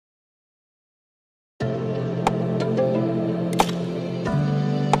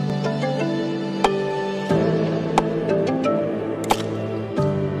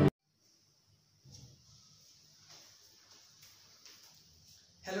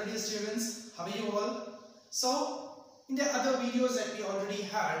Hello dear students, how are you all? So in the other videos that we already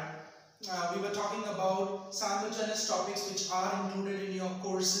had, we were talking about simultaneous topics which are included in your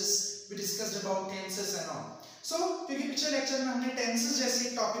courses. We discussed about tenses and all. So क्योंकि पिछले lecture में हमने tenses जैसे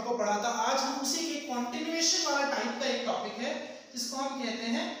एक topic को पढ़ा था, आज हम उसी के continuation वाला टाइप का एक टॉपिक है जिसको हम कहते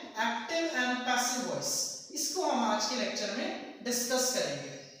हैं active and passive voice. इसको हम आज के लेक्चर में डिस्कस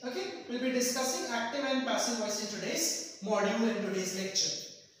करेंगे. Okay, we'll be discussing active and passive voice in today's module and today's lecture.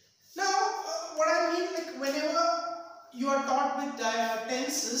 Now, what I mean, like whenever you are taught with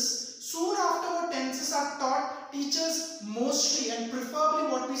tenses, soon after what tenses are taught, teachers mostly and preferably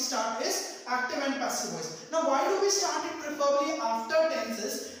what we start is active and passive voice. Now, why do we start it preferably after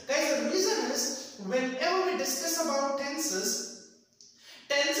tenses? Guys, the reason is whenever we discuss about tenses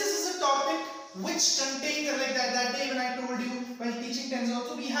is a topic which contains, like that day when I told you while teaching tenses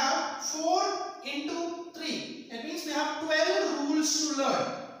also, we have 4 into 3. That means we have 12 rules to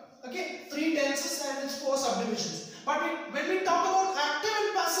learn. Okay, 3 tenses and its 4 subdivisions. But when we talk about active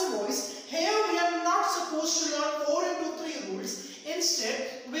and passive voice, here we are not supposed to learn 4 into 3 rules. Instead,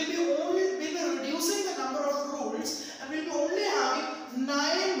 we'll be reducing the number of rules and we'll be only having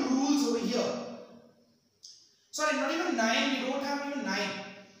 9 rules over here. Sorry, not even 9. We don't have even 9.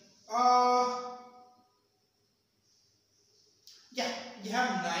 Yeah, we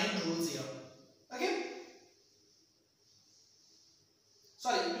have 9 rules here. Okay.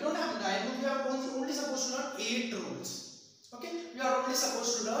 Sorry, we don't have 9 rules. We are only supposed to learn 8 rules. Okay, we are only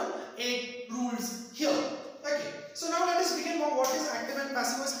supposed to learn 8 rules here. Okay, so now let us begin. What is active and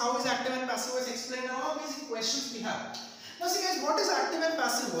passive voice? How is active and passive voice explained? Now, how basic questions we have. Now, see guys, what is active and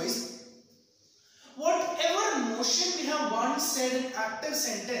passive voice? Whatever motion we have once said in active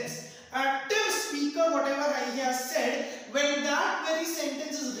sentence, active speaker, whatever he has said, when that very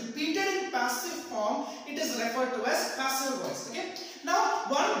sentence is repeated in passive form, it is referred to as passive voice. Okay. Now,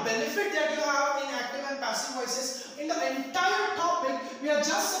 one benefit that you have in active and passive voices, in the entire topic, we are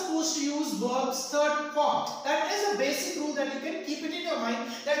just supposed to use verbs third form. That is a basic rule that you can keep it in your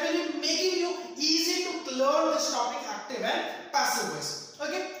mind. That will be making you easy to learn this topic, active and passive voice.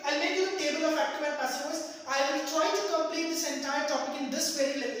 Okay, I'll make you the table of active and passive voice. I will try to complete this entire topic in this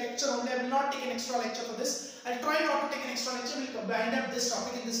very lecture only. I will not take an extra lecture for this. I'll try not to take an extra lecture. We'll bind up this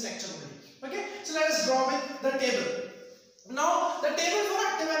topic in this lecture only. Okay, so let us draw with the table. Now, the table for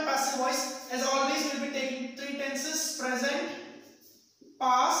active and passive voice, as always, we'll be taking 3 tenses: present,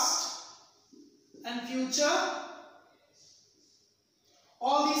 past, and future.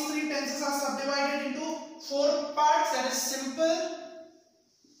 All these 3 tenses are subdivided into 4 parts. That is simple,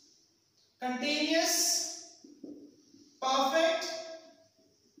 continuous, perfect,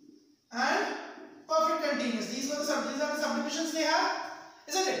 and perfect continuous. These are the subdivisions they have,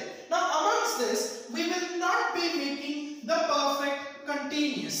 isn't it? Now, amongst this, we will not be making the perfect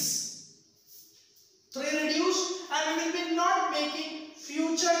continuous. 3 reduced, and we will be not making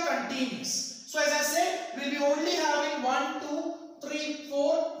future continuous. So, as I said, we will be only having 1, 2, 3,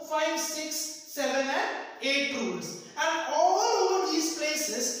 4, 5, 6, 7, and 8 rules. And all over these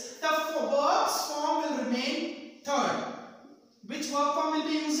places, the verbs form will remain third. Which verb form will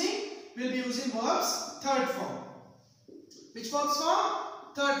be using? We will be using verbs third form. Which verbs form?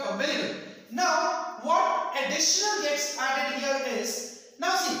 Third form. Very good. Now, what additional gets added here is,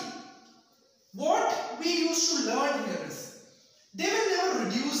 now see, what we used to learn here is, they will never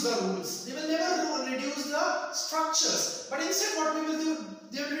reduce the rules. They will never reduce the structures. But instead what we will do,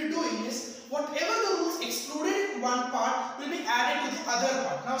 they will be doing is, whatever the rules excluded in one part will be added to the other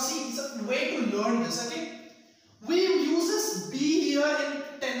part. Now see, it's a way to learn this, okay? We use this be here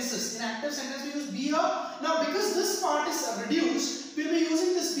in tenses. In active sentence we use be here. Now because this part is reduced, we will be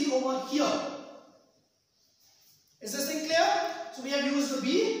using this be over here. Is this thing clear? So we have used the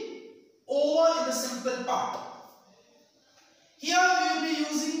be over in the simple part. Here we will be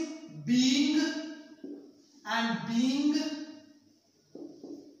using being and being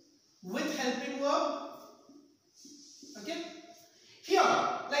with helping verb. Okay. Here,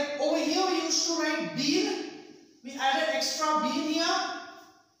 like over here we used to write been. We added extra been here.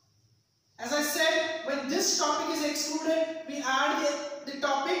 As I said, when this topic is excluded, we add the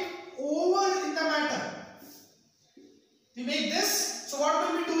topic over in the matter. We make this. So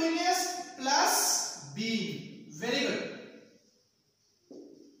what we'll be doing is plus been. Very good.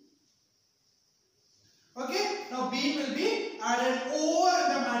 Okay. Now been will be added over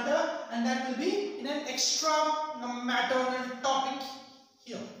in the matter, and that will be in an extra maternal topic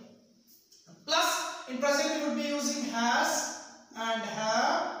here. Plus, in present we would be using has and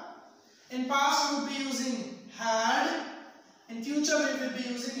have. In past we would be using had. In future we will be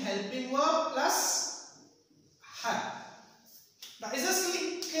using helping verb plus had. Now is this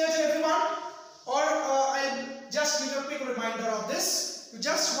clear to everyone? Or I'll just give you a quick reminder of this. You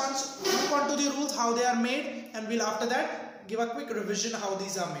just once look onto the rules, how they are made, and we'll after that give a quick revision how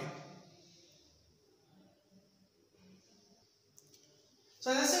these are made.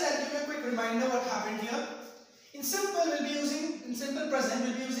 So as I said, I'll give you a quick reminder what happened here. In simple present,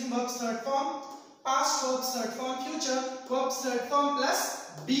 we'll be using verbs third form, past verbs third form, future verbs third form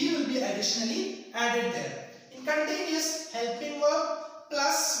plus be will be additionally added there. In continuous, helping verb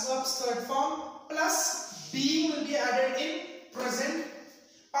plus verbs third form plus being will be added in present.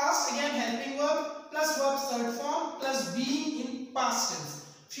 Past, again helping verb plus verbs third form plus being in past tense.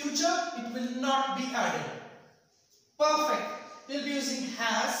 Future, it will not be added. Perfect. We'll be using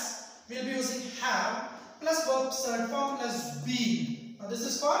has, we'll be using have plus verbs third form plus being. Now this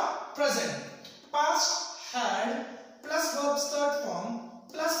is for present. Past, had plus verbs third form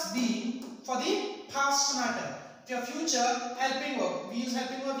plus being for the past matter. For future, helping verb. We use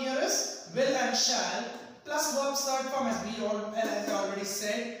helping verb here as will and shall plus verbs third form as I already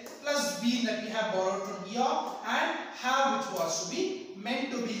said plus being that we have borrowed from here and have which was to be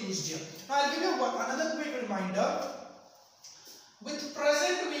meant to be used here. Now I'll give you another quick reminder. With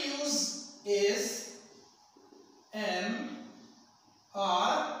present we use is, am,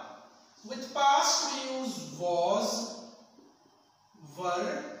 are. With past we use was,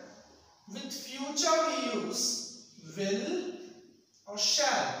 were. With future we use will or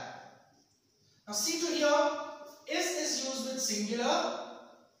shall. Now see to here, is used with singular,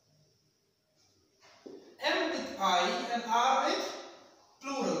 am with I and are with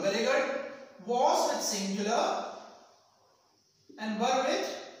plural. Very good. Was with singular and were with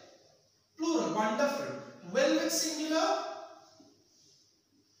plural. Wonderful. Will with singular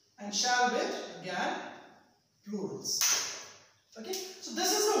and shall with again plurals. Okay. So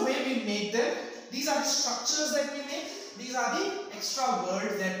this is the way we make them. These are the structures that we make. These are the extra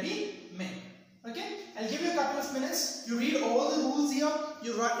words that we make. Okay. I'll give you a couple of minutes. You read all the rules here.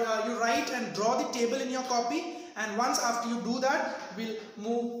 You write and draw the table in your copy. And once after you do that, we'll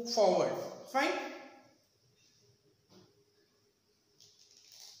move forward. Fine.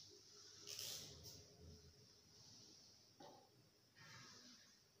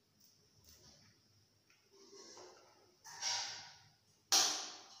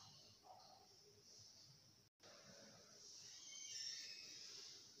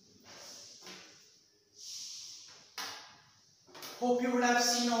 Hope you would have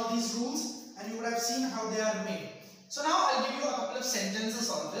seen all these rules and you would have seen how they are made. So now I'll give you a couple of sentences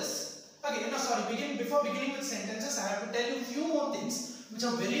on this. Okay, before beginning with sentences, I have to tell you a few more things which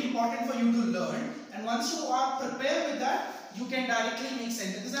are very important for you to learn. And once you are prepared with that, you can directly make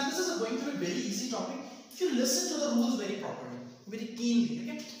sentences. And this is going to be a very easy topic if you listen to the rules very properly, very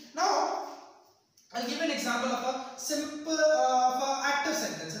keenly. Okay. Now, I'll give you an example of a simple active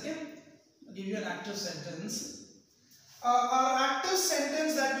sentence. Okay, I'll give you an active sentence. Our active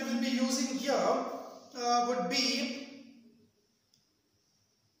sentence that we will be using here would be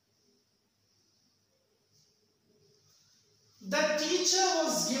the teacher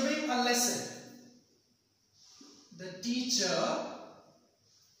was giving a lesson. The teacher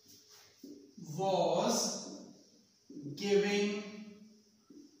was giving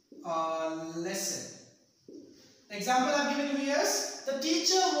a lesson. The example I have given you is the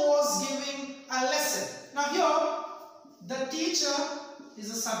teacher was giving a lesson. Now here, the teacher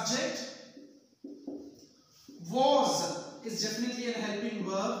is a subject. Was is definitely a helping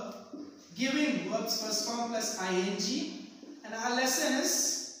verb. Giving, verbs first form plus ing. And our lesson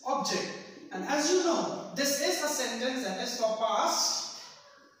is object. And as you know, this is a sentence that is for past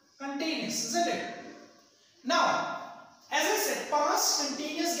continuous, isn't it? Now, as I said, past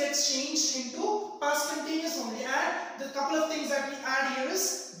continuous gets changed into past continuous only. And the couple of things that we add here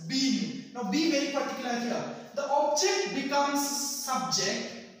is being. Now, be very particular here. The object becomes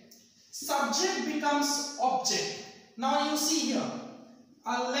subject. Subject becomes object. Now you see here,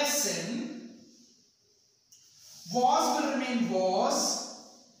 a lesson. Was will remain was.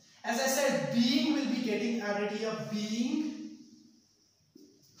 As I said, being will be getting added here. Being.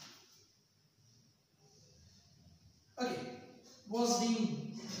 Okay. Was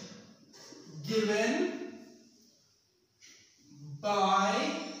being given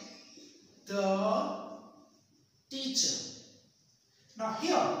by the teacher. Now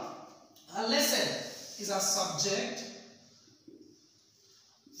here, a lesson is our subject.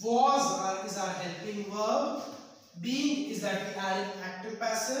 Was is our helping verb. Being is that we add an active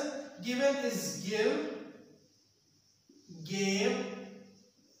passive. Given is give, gave,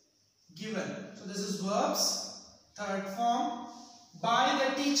 given. So this is verbs, third form. By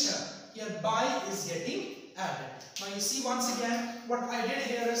the teacher. Here by is getting added. Now you see once again what I did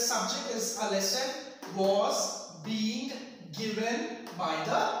here subject is a lesson was being given by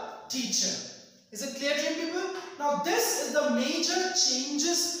the teacher. Is it clear to you people? Now this is the major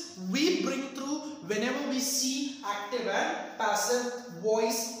changes we bring through whenever we see active and passive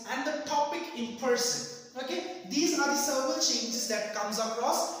voice and the topic in person. Okay, these are the several changes that comes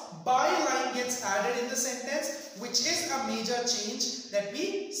across. By line gets added in the sentence, which is a major change that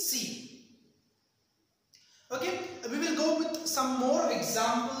we see. Okay, we will go with some more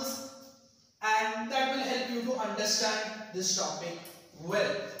examples and that will help you to understand this topic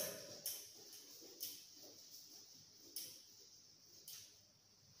well.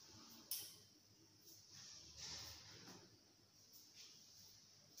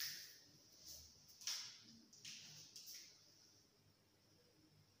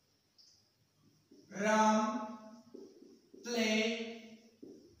 Ram play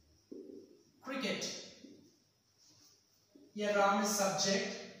cricket. Here Ram is subject,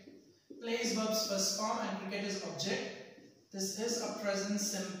 play is verb's first form and cricket is object. This is a present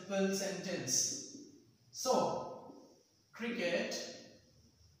simple sentence. So, cricket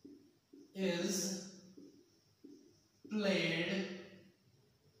is played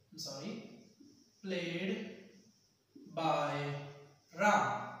by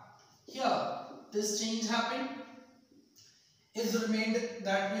Ram. Here, this change happened. Is remained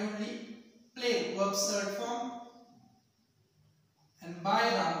that way only. Play, verb's third form. And by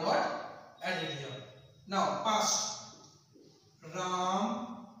Ram got added here. Now, past.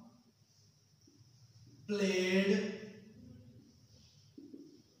 Ram played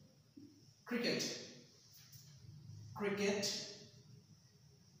cricket. Cricket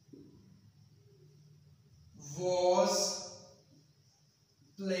was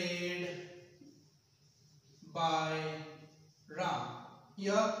played by Ram.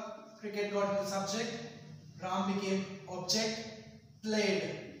 Here cricket got the subject, Ram became object,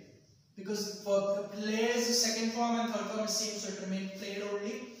 played. Because for play is the second form and third form is same, so it remained played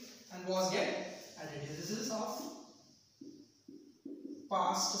only and was get added. This is of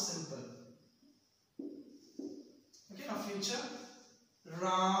past simple. Okay, now future.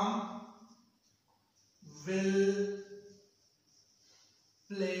 Ram will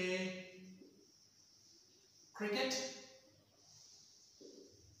play cricket.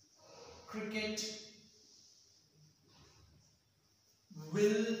 Cricket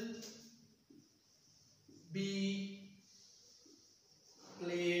will be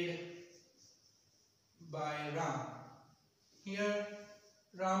played by Ram. Here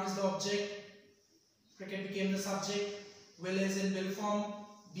Ram is the object, cricket became the subject, will is in will form,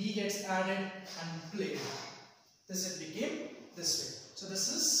 be gets added and played. This it became this way. So this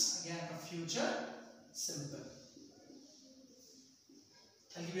is again a future simple.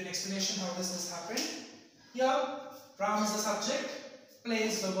 I'll give you an explanation how this has happened. Here Ram is the subject, play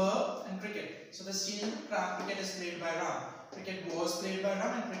is the verb and cricket. So this change, cricket is played by Ram. Cricket was played by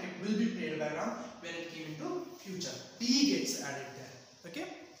Ram and cricket will be played by Ram when it came into future. Be gets added there. Okay.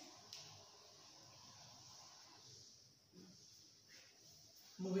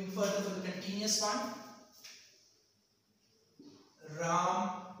 Moving further for the continuous one. Ram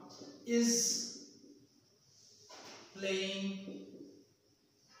is playing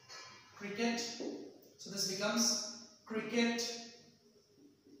cricket. So this becomes cricket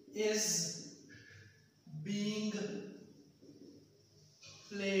is being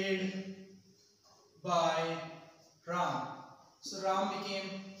played by Ram. So Ram became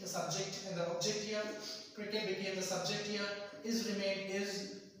the subject and the object here. Cricket became the subject here. Is remained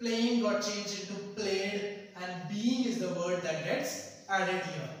is. Playing got changed into played and being is the word that gets added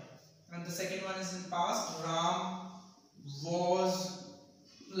here. And the second one is in past. Ram was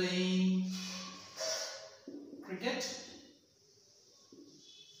playing cricket.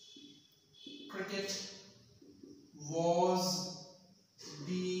 Cricket was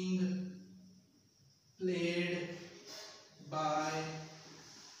being played by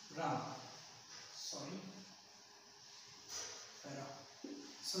Ram.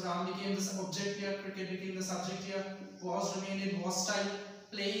 So Ram became the object here, cricket became the subject here, was remained in was style,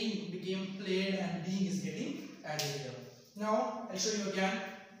 playing became played and being is getting added here. Now I'll show you again.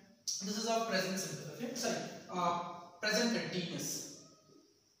 This is our present simple, okay? Present continuous.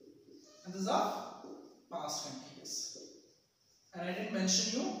 And this is our past continuous. And I didn't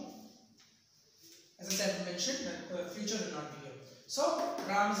mention you, as I said, mentioned that future will not be here. So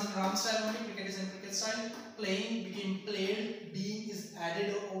Ram is in Ram style only, cricket is in cricket style, playing became played, being is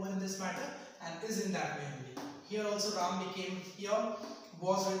added over in this matter and is in that way only. Here also Ram became here,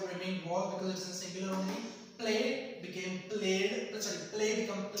 was will remain was because it is in singular only, play became played, play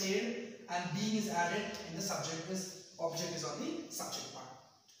become played and being is added and the subject is, object is on the subject part.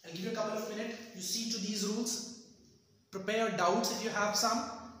 I'll I'll give you a couple of minutes. You see to these rules. Prepare your doubts if you have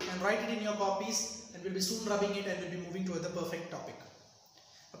some and write it in your copies, and we'll be soon rubbing it and we'll be moving to the perfect topic.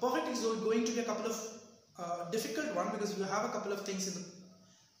 A perfect is going to be a couple of difficult one because you have a couple of things in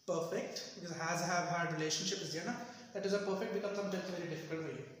the perfect, because has, have, had, relationship is there na? That is a perfect becomes sometimes very difficult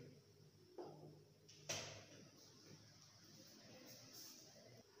for you.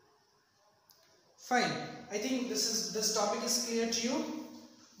 Fine. I think this topic is clear to you.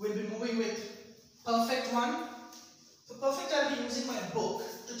 We'll be moving with perfect one. So perfect, I'll be using my book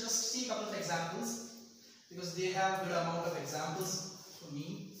to just see a couple of examples because they have a good amount of examples for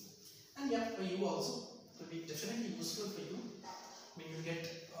me, and yeah, for you also. It will be definitely useful for you. I mean, you'll get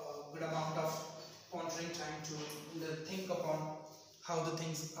a good amount of pondering time to think upon how the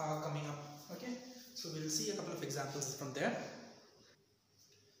things are coming up. Okay, so we'll see a couple of examples from there.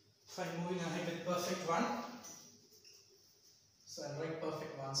 Fine, moving ahead with perfect one. So I'll write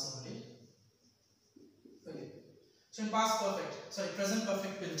perfect ones only. Okay. So in past perfect, sorry, present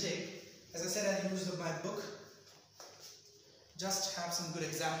perfect will take, as I said, I'll use my book. Just have some good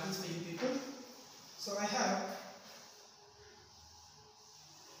examples for you people. So I have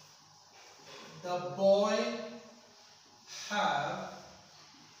the boy have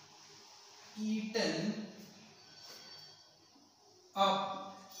eaten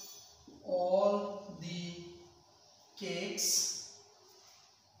up all the cakes,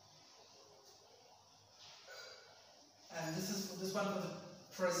 and this one for the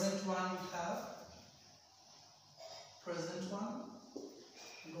present one we have present one.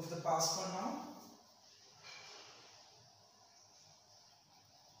 We'll go for the past one now.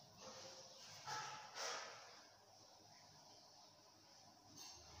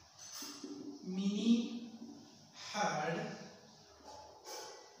 Minnie had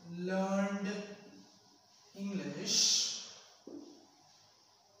learned English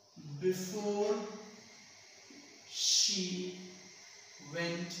before she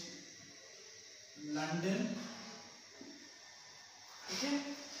went London. Okay,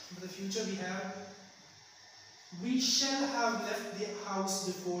 for the future we have, we shall have left the house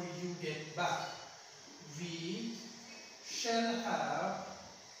before you get back. We shall have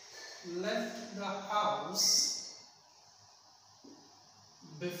left the house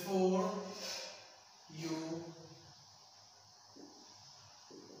before you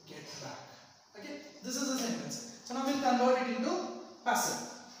get back. Okay, this is a sentence. So now we'll convert it into passive.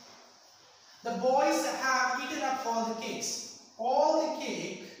 The boys have eaten up all the cakes. All the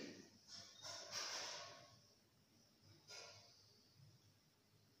cake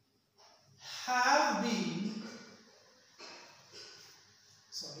have been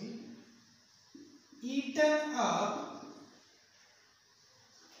eaten up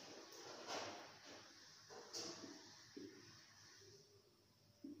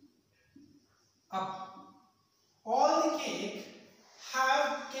all the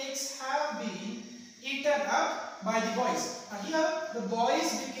cakes have been eaten up by the boys. Now here the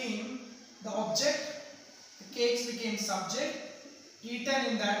boys became the object, the cakes became subject, eaten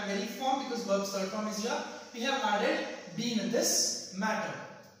in that very form because verb's third form is here. We have added been in this matter.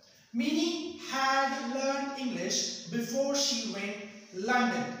 Minnie had learned English before she went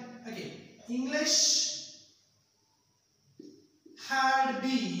London. Okay, English had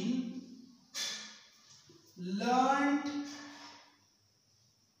been learned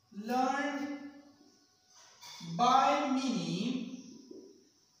by Minnie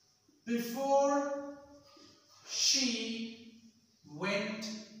before she went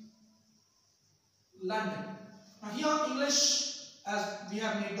London. Now here English, as we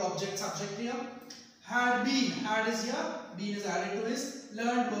have made the object subject here, had been, had is here, been is added to his,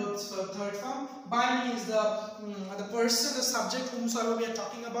 learned verbs for third form, by me is the person, the subject whomsoever we are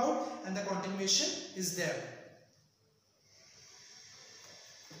talking about, and the continuation is there.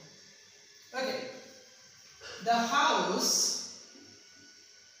 Okay, the house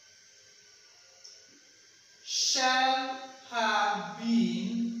shall have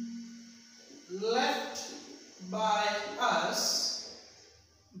been left by us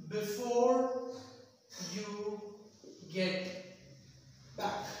before you get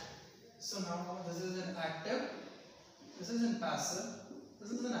back. So now this is an active, this is in passive,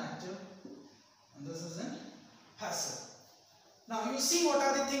 this is an active, and this is in passive. Now you see what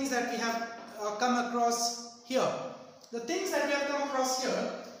are the things that we have come across here. The things that we have come across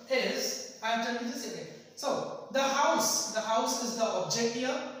here is, I am telling you this again. So the house is the object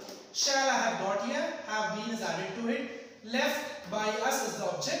here. Shall I have got here, have been is added to it, left by us is the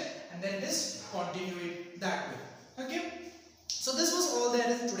object, and then it is continued that way. Okay, so this was all there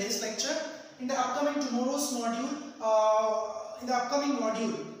in today's lecture. In the upcoming tomorrow's module, in the upcoming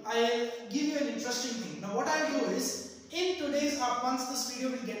module, I'll give you an interesting thing. Now what I'll do is, in today's once this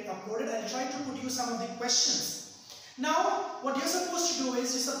video will get uploaded, I'll try to put you some of the questions. Now what you're supposed to do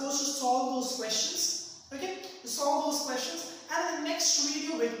is, you're supposed to solve those questions. Okay, you solve those questions, and in the next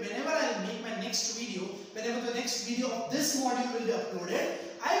video, whenever I'll make my next video, whenever the next video of this module will be uploaded,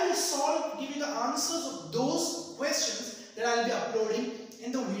 I will give you the answers of those questions that I'll be uploading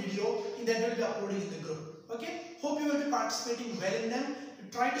in the video that will be uploading in the group. Okay, hope you will be participating well in them.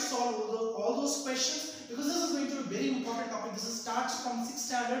 Try to solve all those questions, because this is going to be a very important topic. This starts from 6th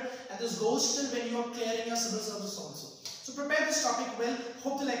standard and this goes till when you are clearing your civil service also. So prepare this topic well.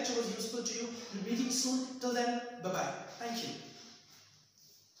 Hope the lecture was useful to you. We'll be meeting soon. Till then, bye-bye. Thank you.